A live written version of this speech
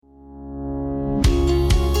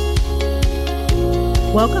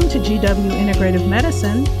Welcome to GW Integrative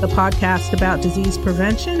Medicine, the podcast about disease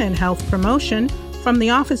prevention and health promotion from the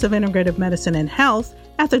Office of Integrative Medicine and Health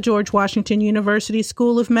at the George Washington University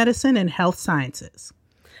School of Medicine and Health Sciences.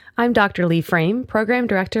 I'm Dr. Lee Frame, Program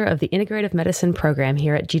Director of the Integrative Medicine Program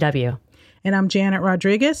here at GW. And I'm Janet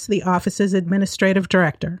Rodriguez, the office's Administrative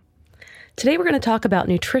Director. Today we're going to talk about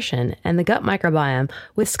nutrition and the gut microbiome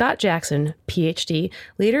with Scott Jackson, PhD,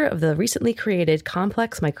 leader of the recently created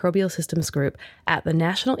Complex Microbial Systems Group at the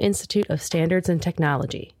National Institute of Standards and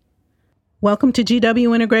Technology. Welcome to GW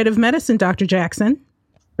Integrative Medicine, Dr. Jackson.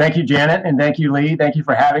 Thank you, Janet, and thank you, Lee. Thank you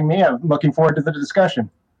for having me. I'm looking forward to the discussion.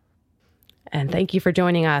 And thank you for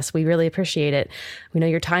joining us. We really appreciate it. We know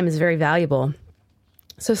your time is very valuable.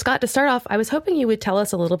 So, Scott, to start off, I was hoping you would tell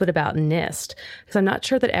us a little bit about NIST, because I'm not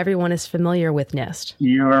sure that everyone is familiar with NIST.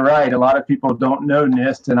 You are right. A lot of people don't know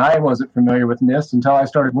NIST, and I wasn't familiar with NIST until I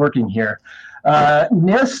started working here.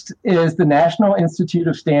 NIST is the National Institute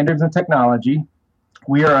of Standards and Technology.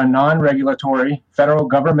 We are a non-regulatory federal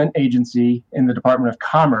government agency in the Department of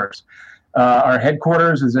Commerce. Our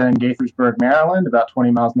headquarters is in Gaithersburg, Maryland, about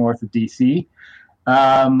 20 miles north of D.C.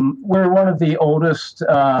 We're one of the oldest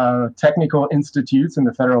technical institutes in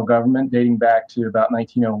the federal government, dating back to about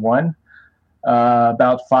 1901.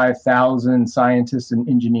 About 5,000 scientists and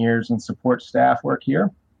engineers and support staff work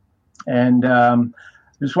here. And I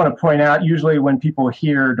just want to point out, usually when people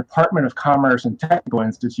hear Department of Commerce and Technical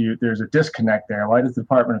Institute, there's a disconnect there. Why does the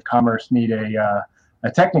Department of Commerce need a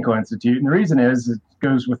technical institute? And the reason is it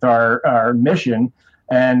goes with our mission.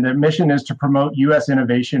 And the mission is to promote U.S.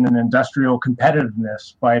 innovation and industrial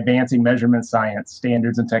competitiveness by advancing measurement science,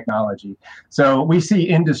 standards, and technology. So we see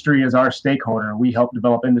industry as our stakeholder. We help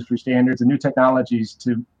develop industry standards and new technologies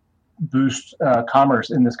to boost commerce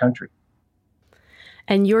in this country.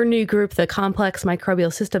 And your new group, the Complex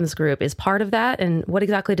Microbial Systems Group, is part of that. And what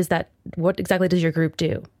exactly does your group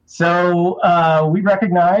do? So we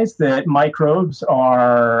recognize that microbes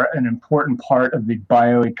are an important part of the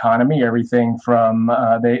bioeconomy. Everything from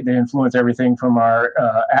they influence everything from our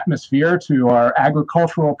atmosphere to our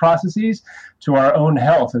agricultural processes to our own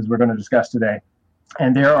health, as we're going to discuss today.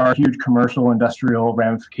 And there are huge commercial, industrial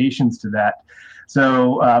ramifications to that.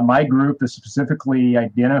 So my group is specifically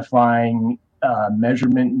identifying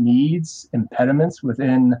measurement needs, impediments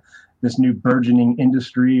within this new burgeoning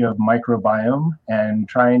industry of microbiome, and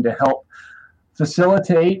trying to help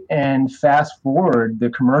facilitate and fast forward the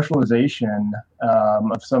commercialization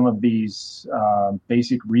of some of these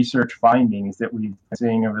basic research findings that we've been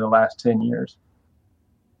seeing over the last 10 years.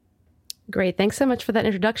 Great. Thanks so much for that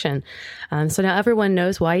introduction. So now everyone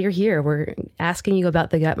knows why you're here. We're asking you about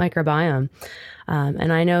the gut microbiome.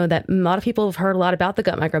 And I know that a lot of people have heard a lot about the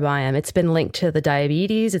gut microbiome. It's been linked to the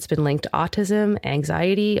diabetes. It's been linked to autism,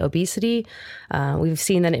 anxiety, obesity. We've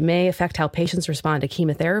seen that it may affect how patients respond to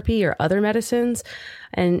chemotherapy or other medicines.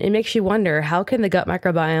 And it makes you wonder, how can the gut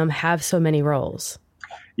microbiome have so many roles?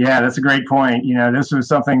 Yeah, that's a great point. You know, this was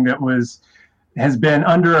something that has been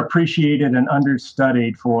underappreciated and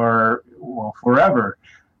understudied for forever.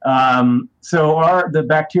 So the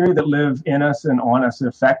bacteria that live in us and on us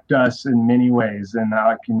affect us in many ways. And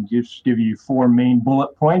I can just give you four main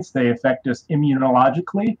bullet points. They affect us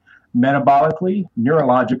immunologically, metabolically,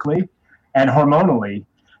 neurologically, and hormonally.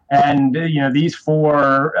 And, these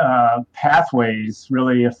four pathways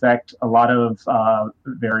really affect a lot of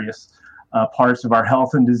various parts of our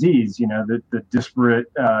health and disease, the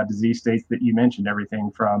disparate disease states that you mentioned,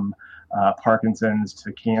 everything from Parkinson's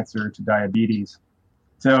to cancer to diabetes.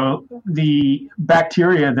 So the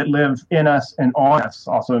bacteria that live in us and on us,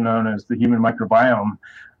 also known as the human microbiome,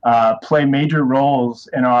 play major roles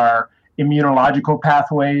in our immunological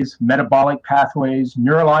pathways, metabolic pathways,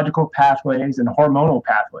 neurological pathways, and hormonal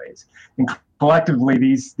pathways. And collectively,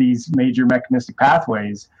 these major mechanistic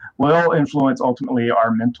pathways will influence ultimately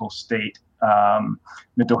our mental state,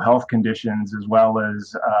 mental health conditions, as well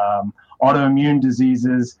as autoimmune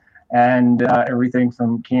diseases and everything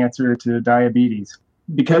from cancer to diabetes.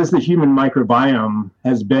 Because the human microbiome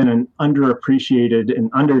has been an underappreciated and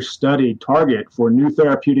understudied target for new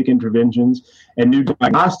therapeutic interventions and new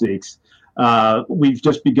diagnostics, we've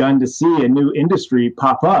just begun to see a new industry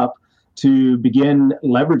pop up to begin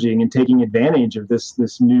leveraging and taking advantage of this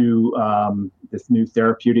new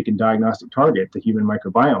therapeutic and diagnostic target, the human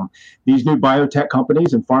microbiome. These new biotech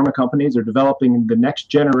companies and pharma companies are developing the next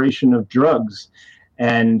generation of drugs.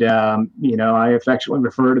 And, I affectionately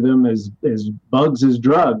refer to them as bugs as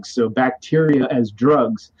drugs, so bacteria as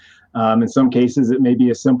drugs. In some cases, it may be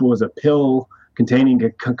as simple as a pill containing a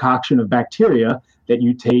concoction of bacteria that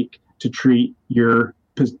you take to treat your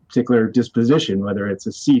particular disposition, whether it's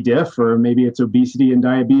a C. diff or maybe it's obesity and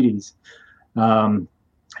diabetes.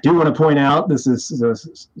 I do want to point out, this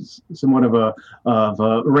is somewhat of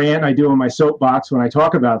a rant I do on my soapbox when I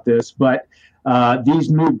talk about this, but these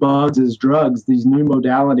new bugs as drugs, these new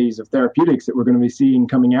modalities of therapeutics that we're going to be seeing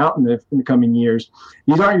coming out in the coming years,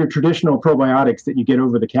 these aren't your traditional probiotics that you get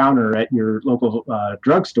over the counter at your local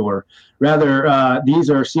drugstore. Rather, these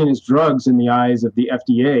are seen as drugs in the eyes of the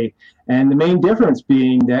FDA. And the main difference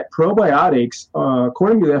being that probiotics,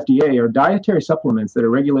 according to the FDA, are dietary supplements that are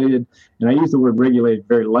regulated, and I use the word regulated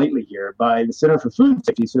very lightly here, by the Center for Food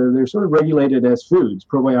Safety. So they're sort of regulated as foods.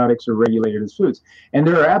 Probiotics are regulated as foods. And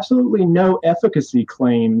there are absolutely no efficacy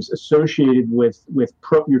claims associated with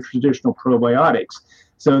your traditional probiotics.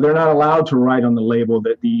 So they're not allowed to write on the label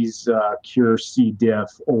that these cure C. diff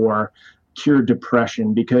or cure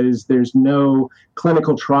depression, because there's no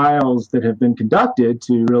clinical trials that have been conducted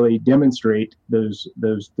to really demonstrate those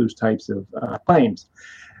types of claims.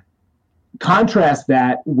 Contrast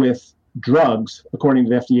that with drugs, according to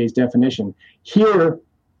the FDA's definition. Here,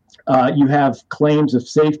 you have claims of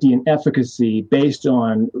safety and efficacy based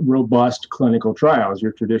on robust clinical trials,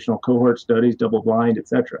 your traditional cohort studies, double-blind,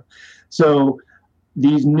 etc. So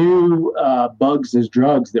these new bugs as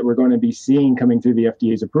drugs that we're going to be seeing coming through the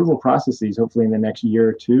FDA's approval processes, hopefully in the next year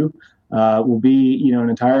or two, will be, an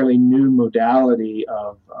entirely new modality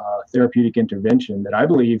of therapeutic intervention that I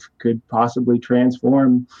believe could possibly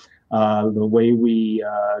transform the way we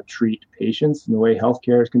treat patients and the way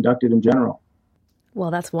healthcare is conducted in general. Well,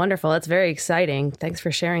 that's wonderful. That's very exciting. Thanks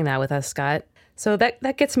for sharing that with us, Scott. So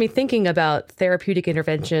that gets me thinking about therapeutic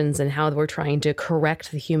interventions and how we're trying to correct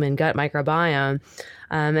the human gut microbiome.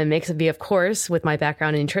 And makes me, of course, with my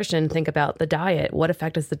background in nutrition, think about the diet. What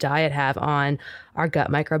effect does the diet have on our gut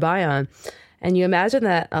microbiome? And you imagine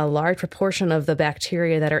that a large proportion of the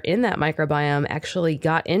bacteria that are in that microbiome actually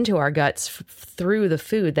got into our guts through the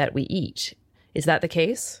food that we eat. Is that the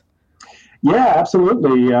case? Yeah,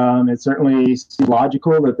 absolutely. It certainly seems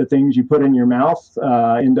logical that the things you put in your mouth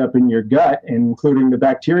end up in your gut, including the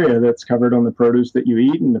bacteria that's covered on the produce that you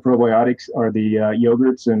eat, and the probiotics are the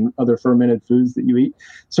yogurts and other fermented foods that you eat.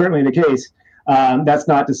 Certainly the case. That's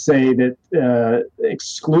not to say that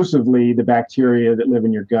exclusively the bacteria that live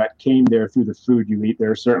in your gut came there through the food you eat. There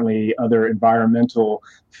are certainly other environmental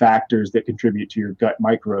factors that contribute to your gut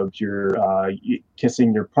microbes. You're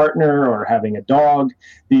kissing your partner or having a dog.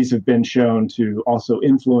 These have been shown to also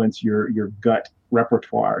influence your gut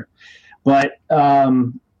repertoire. But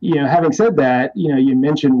having said that, you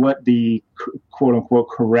mentioned what the quote unquote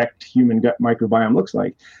correct human gut microbiome looks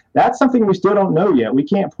like. That's something we still don't know yet. We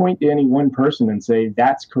can't point to any one person and say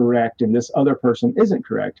that's correct and this other person isn't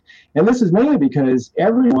correct. And this is mainly because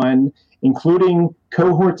everyone, including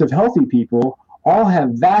cohorts of healthy people, all have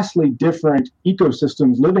vastly different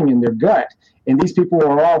ecosystems living in their gut. And these people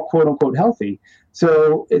are all quote unquote healthy.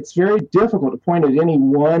 So it's very difficult to point at any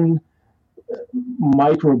one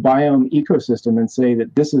microbiome ecosystem and say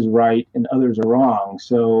that this is right and others are wrong.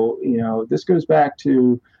 So, this goes back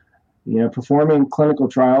to, performing clinical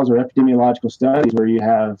trials or epidemiological studies where you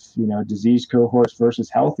have, disease cohorts versus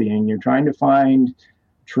healthy, and you're trying to find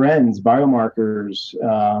trends, biomarkers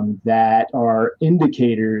that are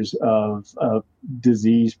indicators of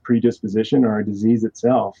disease predisposition or a disease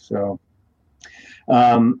itself. So,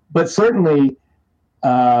 but certainly,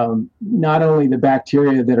 not only the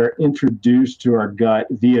bacteria that are introduced to our gut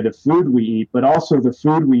via the food we eat, but also the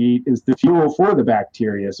food we eat is the fuel for the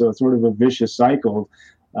bacteria. So it's sort of a vicious cycle.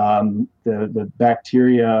 The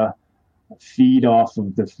bacteria feed off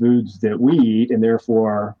of the foods that we eat and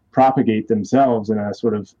therefore propagate themselves in a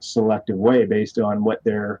sort of selective way based on what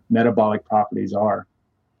their metabolic properties are.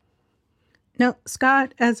 Now,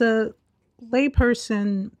 Scott, as a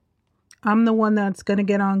layperson, I'm the one that's going to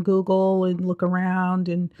get on Google and look around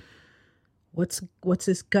and what's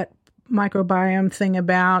this gut microbiome thing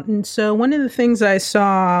about? And so one of the things I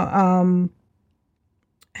saw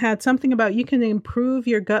had something about you can improve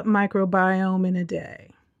your gut microbiome in a day.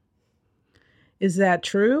 Is that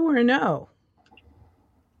true or no?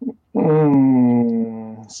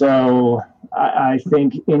 So I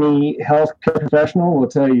think any healthcare professional will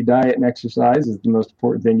tell you diet and exercise is the most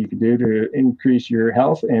important thing you can do to increase your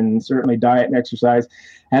health. And certainly diet and exercise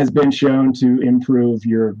has been shown to improve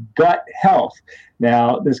your gut health.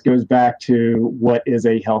 Now, this goes back to what is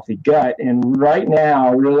a healthy gut. And right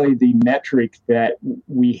now, really the metric that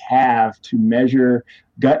we have to measure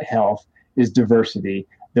gut health is diversity.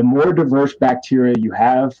 The more diverse bacteria you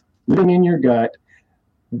have living in your gut,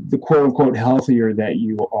 the quote unquote healthier that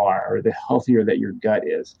you are, or the healthier that your gut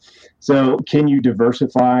is. So can you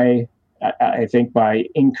diversify? I think by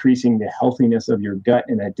increasing the healthiness of your gut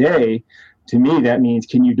in a day, to me, that means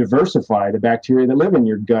can you diversify the bacteria that live in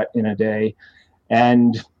your gut in a day?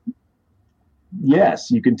 And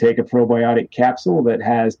yes, you can take a probiotic capsule that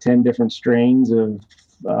has 10 different strains of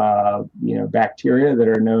bacteria that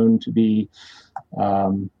are known to be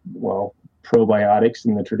probiotics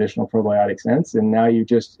in the traditional probiotic sense, and now you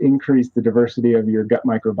just increase the diversity of your gut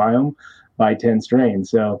microbiome by 10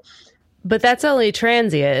 strains. But that's only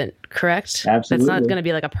transient, correct? Absolutely. That's not going to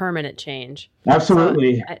be like a permanent change.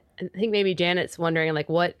 Absolutely. So I think maybe Janet's wondering, like,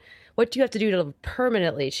 what do you have to do to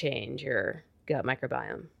permanently change your gut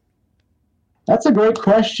microbiome? That's a great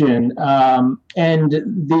question. And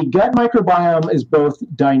the gut microbiome is both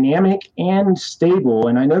dynamic and stable.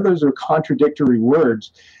 And I know those are contradictory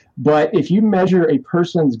words, but if you measure a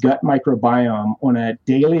person's gut microbiome on a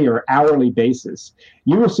daily or hourly basis,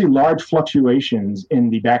 you will see large fluctuations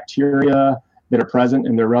in the bacteria that are present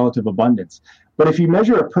in their relative abundance. But if you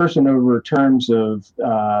measure a person over terms of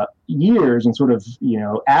years and sort of,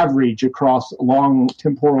 average across a long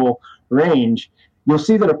temporal range, you'll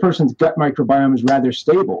see that a person's gut microbiome is rather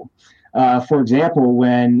stable. For example,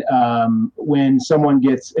 when someone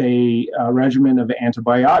gets a regimen of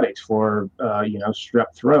antibiotics for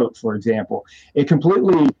strep throat, for example, it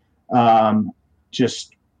completely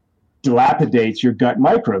just dilapidates your gut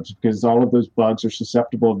microbes because all of those bugs are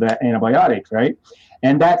susceptible to that antibiotic, right?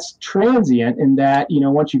 And that's transient in that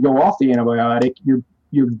once you go off the antibiotic,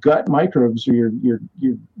 your gut microbes or your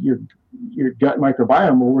gut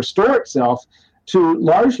microbiome will restore itself to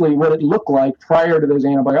largely what it looked like prior to those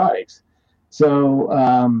antibiotics.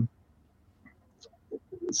 So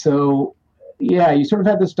you sort of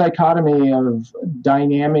have this dichotomy of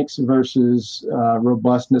dynamics versus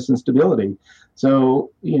robustness and stability. So,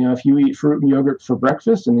 if you eat fruit and yogurt for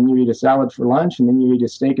breakfast, and then you eat a salad for lunch, and then you eat a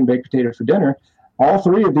steak and baked potato for dinner, all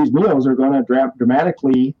three of these meals are going to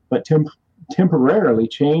dramatically but temporarily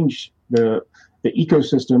change the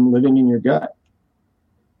ecosystem living in your gut.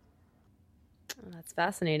 That's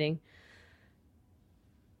fascinating.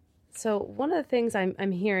 So one of the things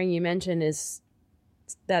I'm hearing you mention is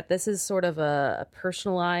that this is sort of a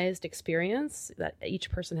personalized experience, that each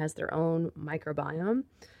person has their own microbiome.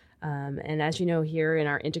 And as you know, here in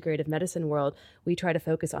our integrative medicine world, we try to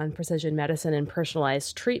focus on precision medicine and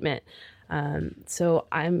personalized treatment. So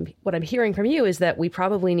what I'm hearing from you is that we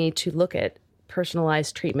probably need to look at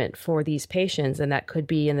personalized treatment for these patients, and that could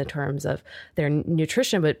be in the terms of their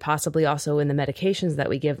nutrition, but possibly also in the medications that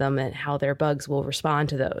we give them and how their bugs will respond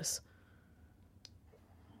to those.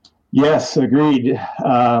 Yes, agreed.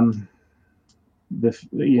 As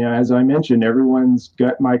I mentioned, everyone's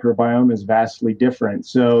gut microbiome is vastly different.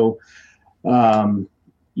 So, one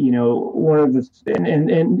of the and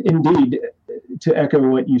indeed, to echo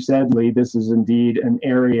what you said, Lee, this is indeed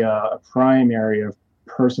a prime area of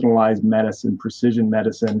personalized medicine, precision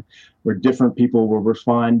medicine, where different people will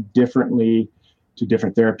respond differently to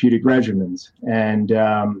different therapeutic regimens. And,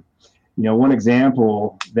 one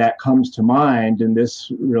example that comes to mind, and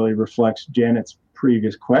this really reflects Janet's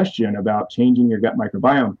previous question about changing your gut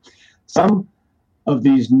microbiome. Some of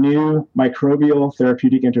these new microbial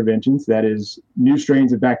therapeutic interventions, that is, new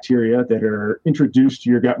strains of bacteria that are introduced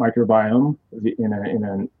to your gut microbiome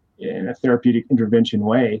in a therapeutic intervention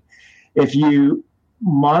way, if you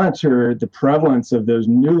monitor the prevalence of those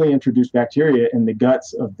newly introduced bacteria in the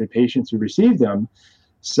guts of the patients who receive them,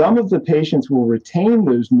 some of the patients will retain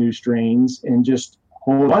those new strains and just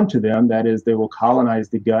hold on to them. That is, they will colonize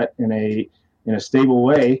the gut in a stable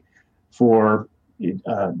way for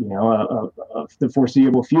the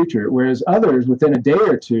foreseeable future. Whereas others, within a day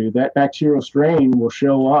or two, that bacterial strain will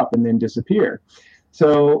show up and then disappear.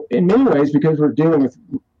 So in many ways, because we're dealing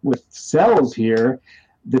with cells here,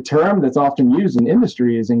 the term that's often used in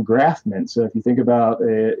industry is engraftment. So if you think about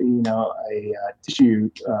a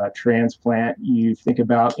tissue transplant, you think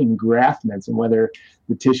about engraftments and whether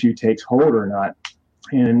the tissue takes hold or not.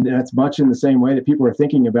 And that's much in the same way that people are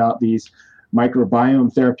thinking about these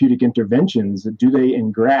microbiome therapeutic interventions. Do they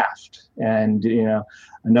engraft? And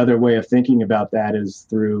another way of thinking about that is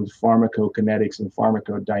through pharmacokinetics and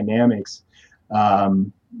pharmacodynamics.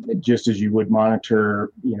 Just as you would monitor,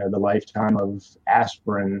 the lifetime of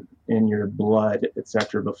aspirin in your blood, et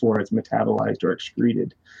cetera, before it's metabolized or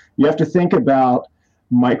excreted. You have to think about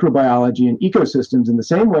microbiology and ecosystems in the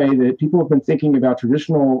same way that people have been thinking about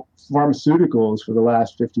traditional pharmaceuticals for the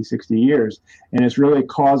last 50, 60 years. And it's really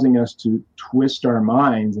causing us to twist our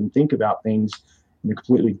minds and think about things in a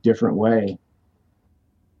completely different way.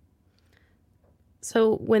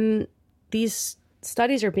 So when these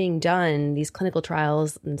studies are being done, these clinical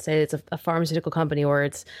trials, and say it's a pharmaceutical company or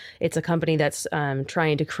it's a company that's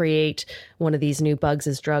trying to create one of these new bugs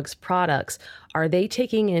as drugs products, are they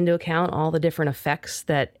taking into account all the different effects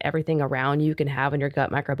that everything around you can have on your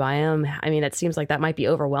gut microbiome? I mean, it seems like that might be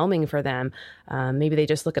overwhelming for them. Maybe they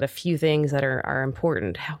just look at a few things that are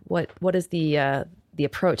important. What is the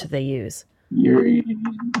approach that they use? You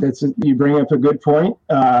bring up a good point.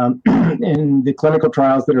 In the clinical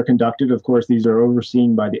trials that are conducted, of course, these are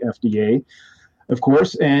overseen by the FDA, of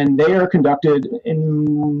course, and they are conducted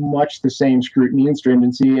in much the same scrutiny and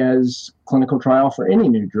stringency as clinical trial for any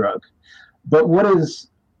new drug. But what is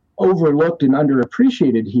overlooked and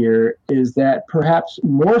underappreciated here is that perhaps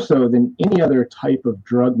more so than any other type of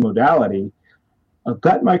drug modality, a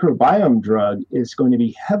gut microbiome drug is going to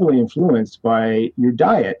be heavily influenced by your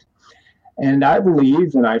diet. And I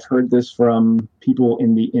believe, and I've heard this from people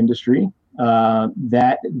in the industry,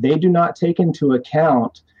 that they do not take into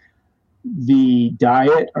account the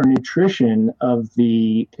diet or nutrition of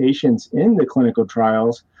the patients in the clinical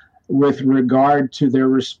trials with regard to their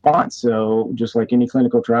response. So just like any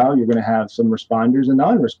clinical trial, you're going to have some responders and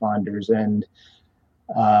non-responders. And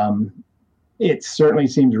it certainly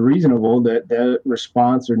seems reasonable that the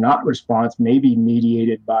response or not response may be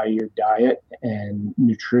mediated by your diet and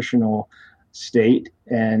nutritional state.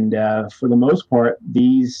 And for the most part,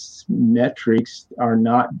 these metrics are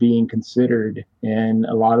not being considered in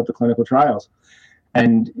a lot of the clinical trials.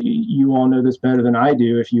 And you all know this better than I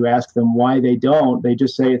do. If you ask them why they don't, they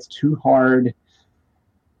just say it's too hard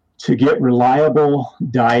to get reliable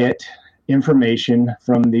diet information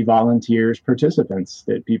from the volunteers, participants,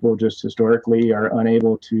 that people just historically are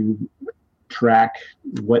unable to track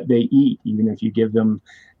what they eat, even if you give them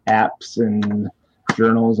apps and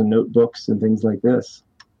journals and notebooks and things like this.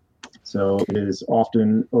 So it is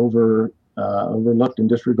often overlooked and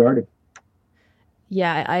disregarded.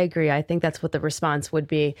 Yeah, I agree. I think that's what the response would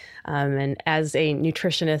be. And as a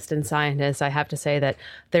nutritionist and scientist, I have to say that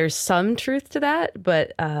there's some truth to that,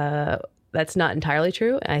 but that's not entirely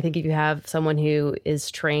true. And I think if you have someone who is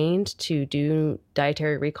trained to do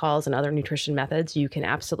dietary recalls and other nutrition methods, you can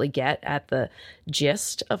absolutely get at the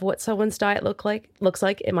gist of what someone's diet looks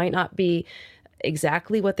like. It might not be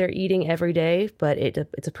exactly what they're eating every day, but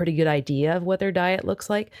it's a pretty good idea of what their diet looks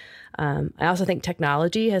like. I also think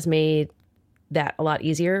technology has made that a lot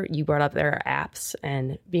easier. You brought up there are apps,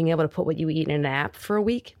 and being able to put what you eat in an app for a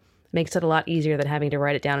week makes it a lot easier than having to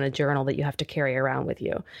write it down in a journal that you have to carry around with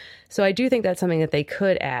you. So I do think that's something that they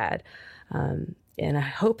could add. And I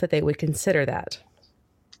hope that they would consider that.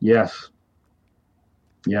 Yes,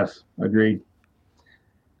 agreed.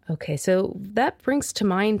 Okay, so that brings to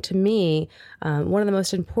mind to me, one of the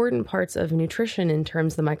most important parts of nutrition in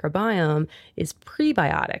terms of the microbiome is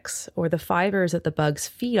prebiotics, or the fibers that the bugs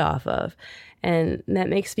feed off of. And that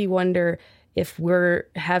makes me wonder, if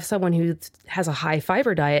have someone who has a high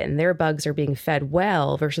fiber diet and their bugs are being fed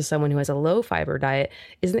well versus someone who has a low fiber diet,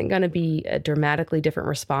 isn't it going to be a dramatically different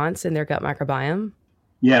response in their gut microbiome?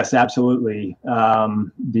 Yes, absolutely.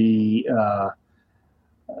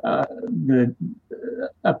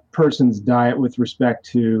 A person's diet with respect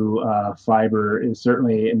to fiber is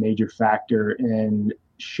certainly a major factor in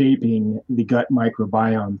shaping the gut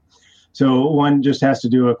microbiome. So one just has to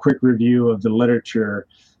do a quick review of the literature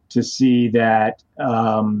to see that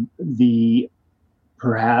the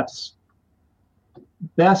perhaps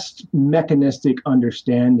best mechanistic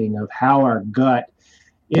understanding of how our gut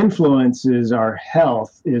influences our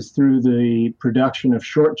health is through the production of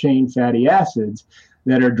short-chain fatty acids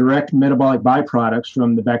that are direct metabolic byproducts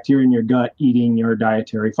from the bacteria in your gut eating your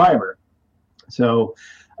dietary fiber. So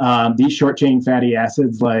these short-chain fatty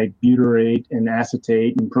acids like butyrate and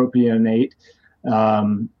acetate and propionate,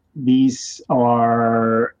 these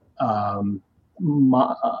are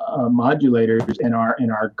modulators in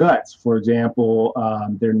our guts. For example,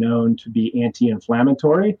 they're known to be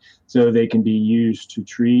anti-inflammatory, so they can be used to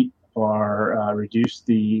treat or reduce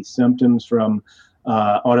the symptoms from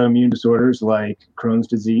autoimmune disorders like Crohn's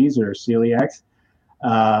disease or celiac.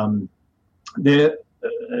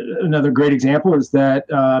 Another great example is that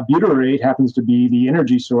butyrate happens to be the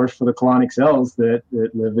energy source for the colonic cells that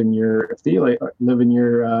live in your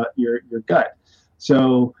gut.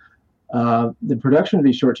 So the production of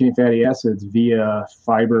these short-chain fatty acids via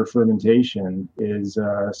fiber fermentation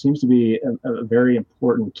seems to be a very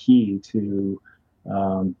important key to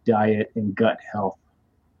diet and gut health.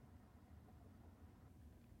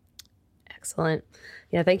 Excellent.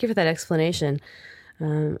 Yeah, thank you for that explanation.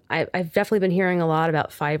 I've definitely been hearing a lot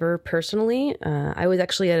about fiber personally. I was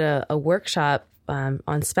actually at a workshop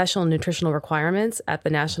on special nutritional requirements at the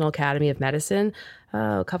National Academy of Medicine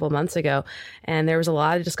a couple of months ago, and there was a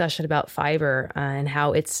lot of discussion about fiber and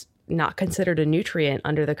how it's not considered a nutrient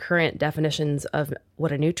under the current definitions of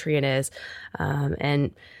what a nutrient is.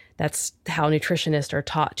 And that's how nutritionists are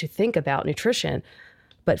taught to think about nutrition.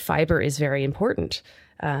 But fiber is very important.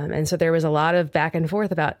 And so there was a lot of back and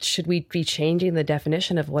forth about, should we be changing the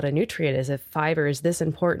definition of what a nutrient is if fiber is this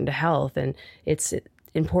important to health and it's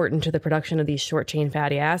important to the production of these short chain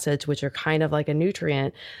fatty acids, which are kind of like a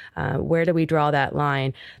nutrient. Where do we draw that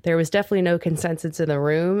line? There was definitely no consensus in the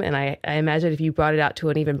room. And I imagine if you brought it out to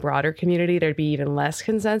an even broader community, there'd be even less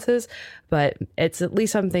consensus, but it's at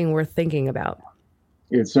least something worth thinking about.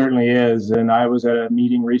 It certainly is. And I was at a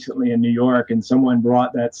meeting recently in New York, and someone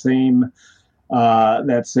brought that same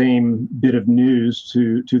bit of news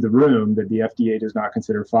to the room, that the FDA does not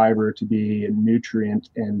consider fiber to be a nutrient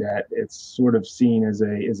and that it's sort of seen as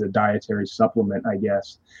a dietary supplement, I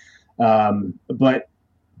guess. But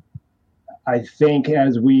I think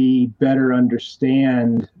as we better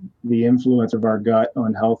understand the influence of our gut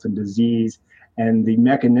on health and disease and the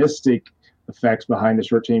mechanistic effects behind the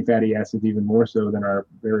short chain fatty acids, even more so than our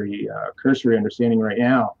very cursory understanding right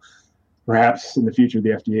now, perhaps in the future, the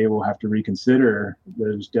FDA will have to reconsider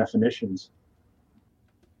those definitions.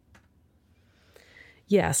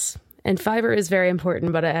 Yes. And fiber is very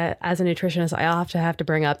important, but as a nutritionist, I often have to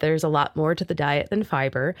bring up there's a lot more to the diet than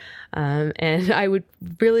fiber. And I would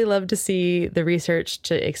really love to see the research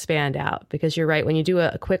to expand out, because you're right. When you do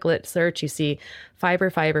a quick lit search, you see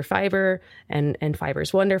fiber, and fiber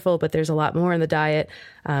is wonderful, but there's a lot more in the diet.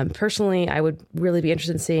 Personally, I would really be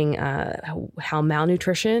interested in seeing how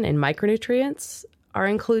malnutrition and micronutrients are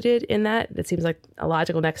included in that. It seems like a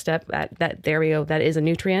logical next step. That there we go. That is a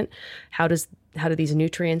nutrient. How do these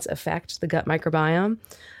nutrients affect the gut microbiome?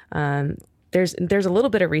 There's a little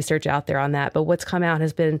bit of research out there on that, but what's come out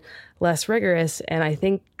has been less rigorous. And I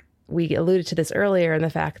think we alluded to this earlier in the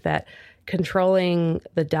fact that controlling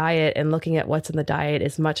the diet and looking at what's in the diet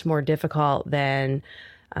is much more difficult than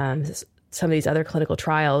some of these other clinical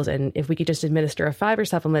trials. And if we could just administer a fiber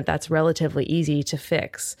supplement, that's relatively easy to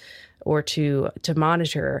fix or to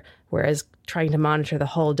monitor, whereas trying to monitor the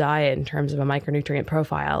whole diet in terms of a micronutrient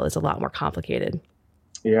profile is a lot more complicated.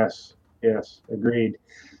 Yes, agreed.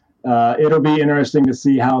 It'll be interesting to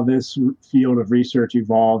see how this field of research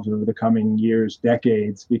evolves over the coming years,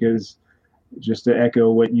 decades, because just to echo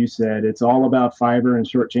what you said, it's all about fiber and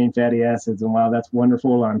short chain fatty acids. And while that's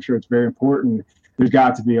wonderful, I'm sure it's very important, there's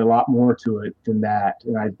got to be a lot more to it than that.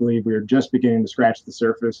 And I believe we're just beginning to scratch the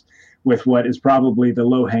surface with what is probably the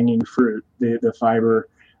low-hanging fruit, the fiber,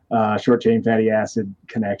 short chain fatty acid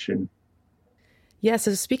connection. Yeah,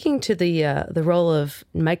 so speaking to the role of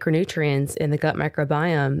micronutrients in the gut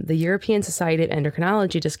microbiome, the European Society of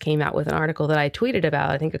Endocrinology just came out with an article that I tweeted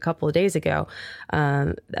about, I think a couple of days ago,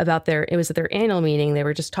 about it was at their annual meeting. They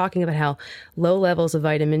were just talking about how low levels of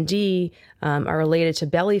vitamin D are related to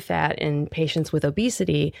belly fat in patients with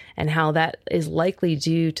obesity, and how that is likely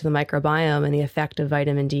due to the microbiome and the effect of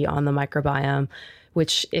vitamin D on the microbiome,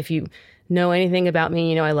 which, if you know anything about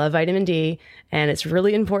me, I love vitamin D, and it's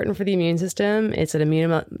really important for the immune system. It's an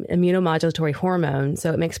immunomodulatory hormone,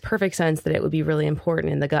 so it makes perfect sense that it would be really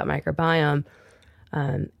important in the gut microbiome,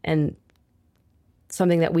 and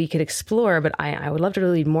something that we could explore. But I would love to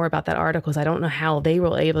read more about that article, because I don't know how they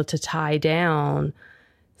were able to tie down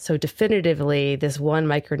so definitively this one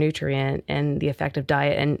micronutrient and the effect of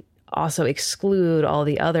diet, and also exclude all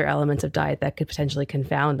the other elements of diet that could potentially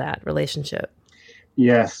confound that relationship.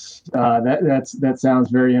 Yes, that sounds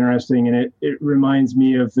very interesting, and it reminds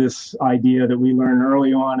me of this idea that we learned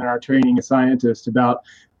early on in our training as scientists about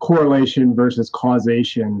correlation versus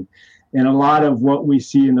causation. And a lot of what we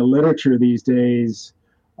see in the literature these days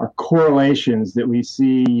are correlations that we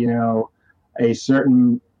see, a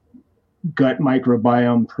certain gut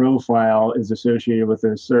microbiome profile is associated with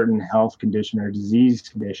a certain health condition or disease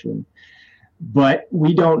condition. But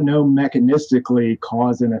we don't know mechanistically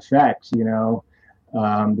cause and effect,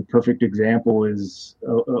 The perfect example is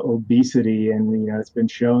obesity, and it's been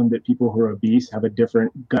shown that people who are obese have a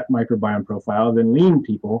different gut microbiome profile than lean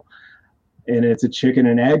people, and it's a chicken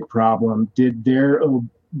and egg problem. Did their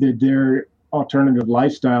alternative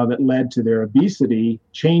lifestyle that led to their obesity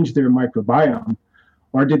change their microbiome,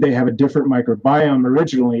 or did they have a different microbiome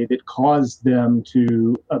originally that caused them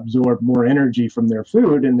to absorb more energy from their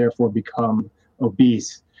food and therefore become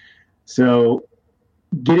obese? So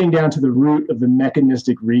getting down to the root of the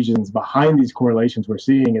mechanistic regions behind these correlations we're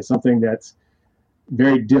seeing is something that's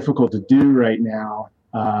very difficult to do right now,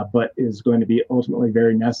 but is going to be ultimately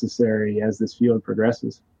very necessary as this field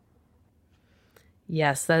progresses.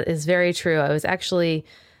 Yes, that is very true. I was actually,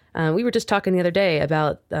 we were just talking the other day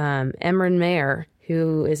about Emran Mayer.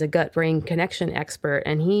 who is a gut-brain connection expert,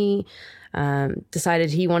 and he decided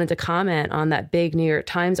he wanted to comment on that big New York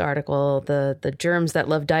Times article, the germs that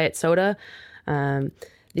love diet soda,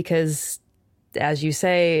 because, as you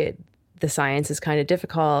say, the science is kind of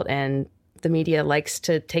difficult, and the media likes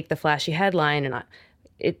to take the flashy headline, and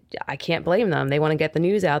I can't blame them. They want to get the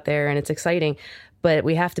news out there, and it's exciting, but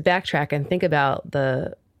we have to backtrack and think about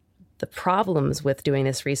the problems with doing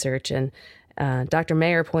this research. And Dr.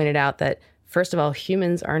 Mayer pointed out that, first of all,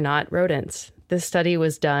 humans are not rodents. This study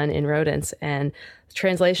was done in rodents, and the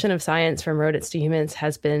translation of science from rodents to humans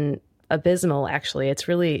has been abysmal, actually.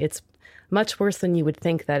 It's much worse than you would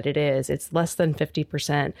think that it is. It's less than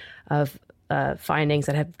 50% of findings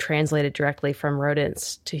that have translated directly from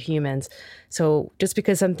rodents to humans. So just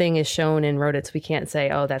because something is shown in rodents, we can't say,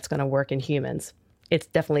 oh, that's going to work in humans. It's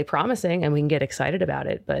definitely promising and we can get excited about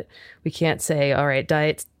it, but we can't say, all right,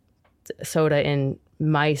 diet soda in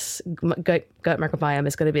mice gut microbiome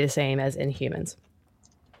is going to be the same as in humans.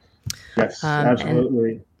 Yes,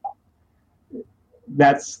 absolutely.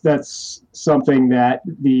 That's something that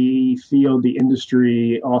the field, the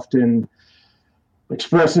industry often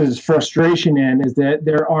expresses frustration in, is that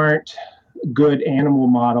there aren't good animal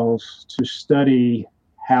models to study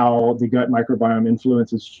how the gut microbiome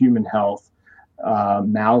influences human health.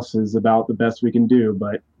 Mouse is about the best we can do,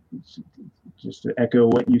 but just to echo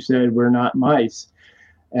what you said, we're not mice.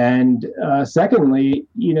 And secondly,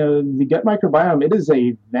 the gut microbiome, it is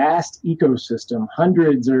a vast ecosystem.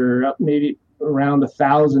 Hundreds or maybe around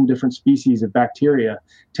 1,000 different species of bacteria.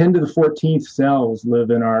 10 to the 14th cells live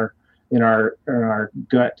in our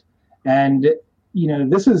gut. And,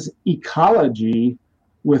 this is ecology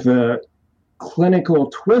with a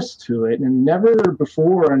clinical twist to it. And never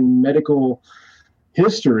before in medical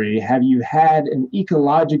history have you had an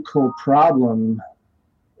ecological problem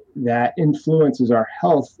that influences our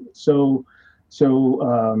health so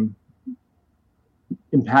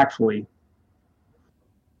impactfully.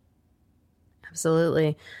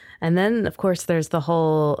 Absolutely. And then, of course, there's the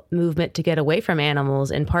whole movement to get away from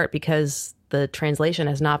animals, in part because the translation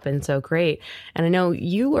has not been so great. And I know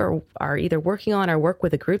you are either working on or work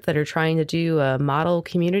with a group that are trying to do a model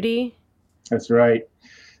community. That's right.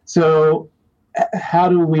 So how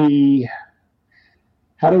do we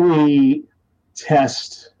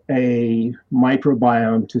test a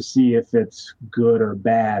microbiome to see if it's good or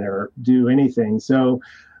bad or do anything? So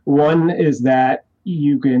one is that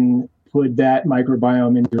you can put that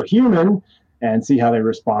microbiome into a human and see how they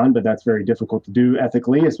respond, but that's very difficult to do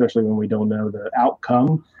ethically, especially when we don't know the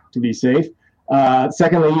outcome to be safe.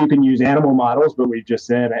 Secondly, you can use animal models, but we've just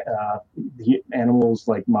said animals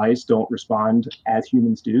like mice don't respond as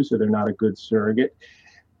humans do, so they're not a good surrogate.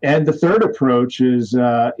 And the third approach is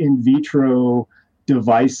in vitro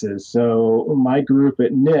devices. So my group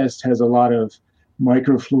at NIST has a lot of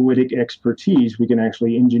microfluidic expertise. We can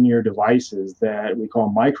actually engineer devices that we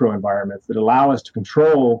call microenvironments that allow us to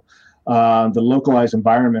control the localized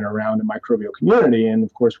environment around a microbial community. And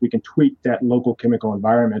of course, we can tweak that local chemical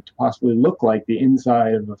environment to possibly look like the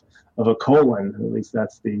inside of a colon. At least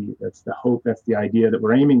that's the hope, that's the idea that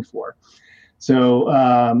we're aiming for.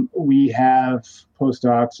 So we have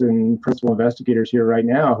postdocs and principal investigators here right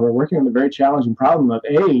now who are working on the very challenging problem of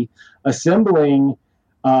assembling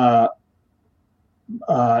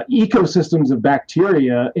ecosystems of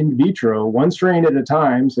bacteria in vitro, one strain at a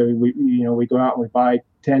time. So we go out and we buy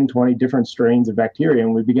 10, 20 different strains of bacteria,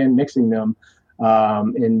 and we begin mixing them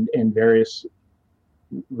in various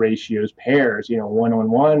ratios, pairs,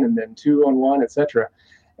 1-on-1 and then 2-on-1, etc.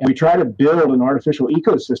 And we try to build an artificial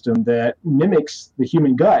ecosystem that mimics the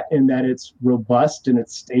human gut in that it's robust and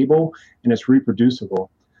it's stable and it's reproducible.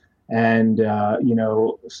 And,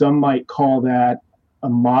 some might call that a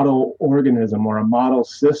model organism or a model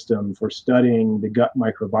system for studying the gut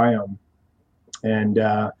microbiome. And,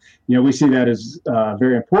 we see that as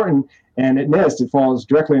very important. And at NIST, it falls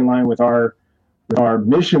directly in line with our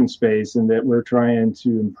mission space in that we're trying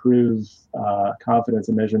to improve confidence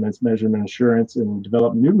in measurements, measurement assurance, and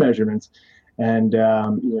develop new measurements. And,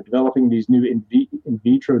 developing these new in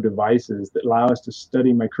vitro devices that allow us to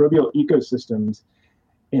study microbial ecosystems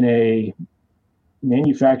in a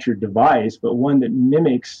manufactured device, but one that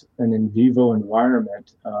mimics an in vivo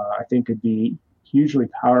environment, I think could be hugely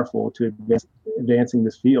powerful to advancing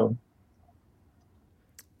this field.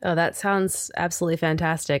 Oh, that sounds absolutely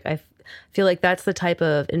fantastic. I feel like that's the type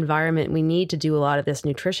of environment we need to do a lot of this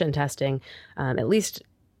nutrition testing, at least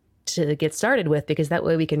to get started with, because that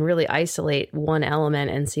way we can really isolate one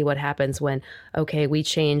element and see what happens when, okay, we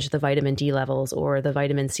change the vitamin D levels or the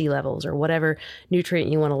vitamin C levels or whatever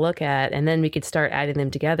nutrient you want to look at. And then we could start adding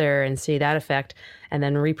them together and see that effect and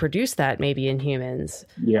then reproduce that maybe in humans.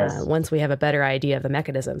 Yes. Once we have a better idea of the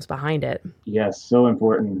mechanisms behind it. Yes, so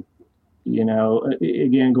important.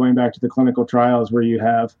 Again, going back to the clinical trials where you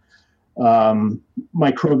have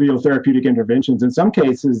microbial therapeutic interventions. In some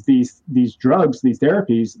cases, these drugs, these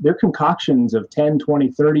therapies, they're concoctions of 10,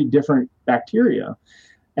 20, 30 different bacteria.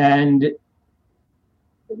 And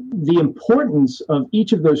the importance of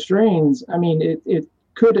each of those strains, I mean, it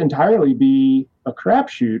could entirely be a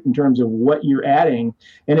crapshoot in terms of what you're adding.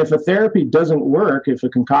 And if a therapy doesn't work, if a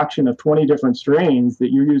concoction of 20 different strains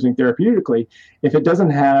that you're using therapeutically, if it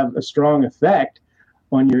doesn't have a strong effect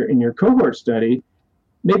in your cohort study,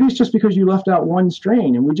 maybe it's just because you left out one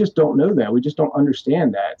strain, and we just don't know that. We just don't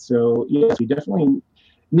understand that. So yes, we definitely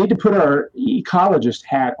need to put our ecologist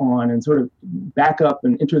hat on and sort of back up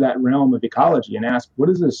and enter that realm of ecology and ask, what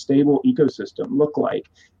does a stable ecosystem look like?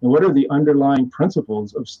 And what are the underlying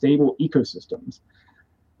principles of stable ecosystems?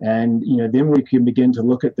 And then we can begin to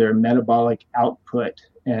look at their metabolic output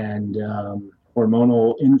and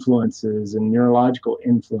hormonal influences and neurological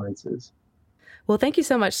influences. Well, thank you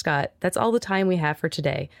so much, Scott. That's all the time we have for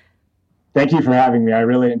today. Thank you for having me. I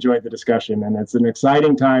really enjoyed the discussion, and it's an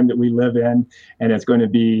exciting time that we live in, and it's going to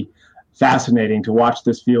be fascinating to watch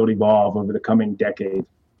this field evolve over the coming decade.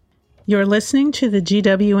 You're listening to the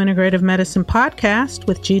GW Integrative Medicine podcast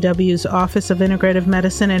with GW's Office of Integrative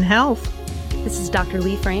Medicine and Health. This is Dr.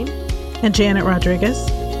 Lee Frame and Janet Rodriguez.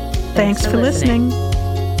 Thanks for listening.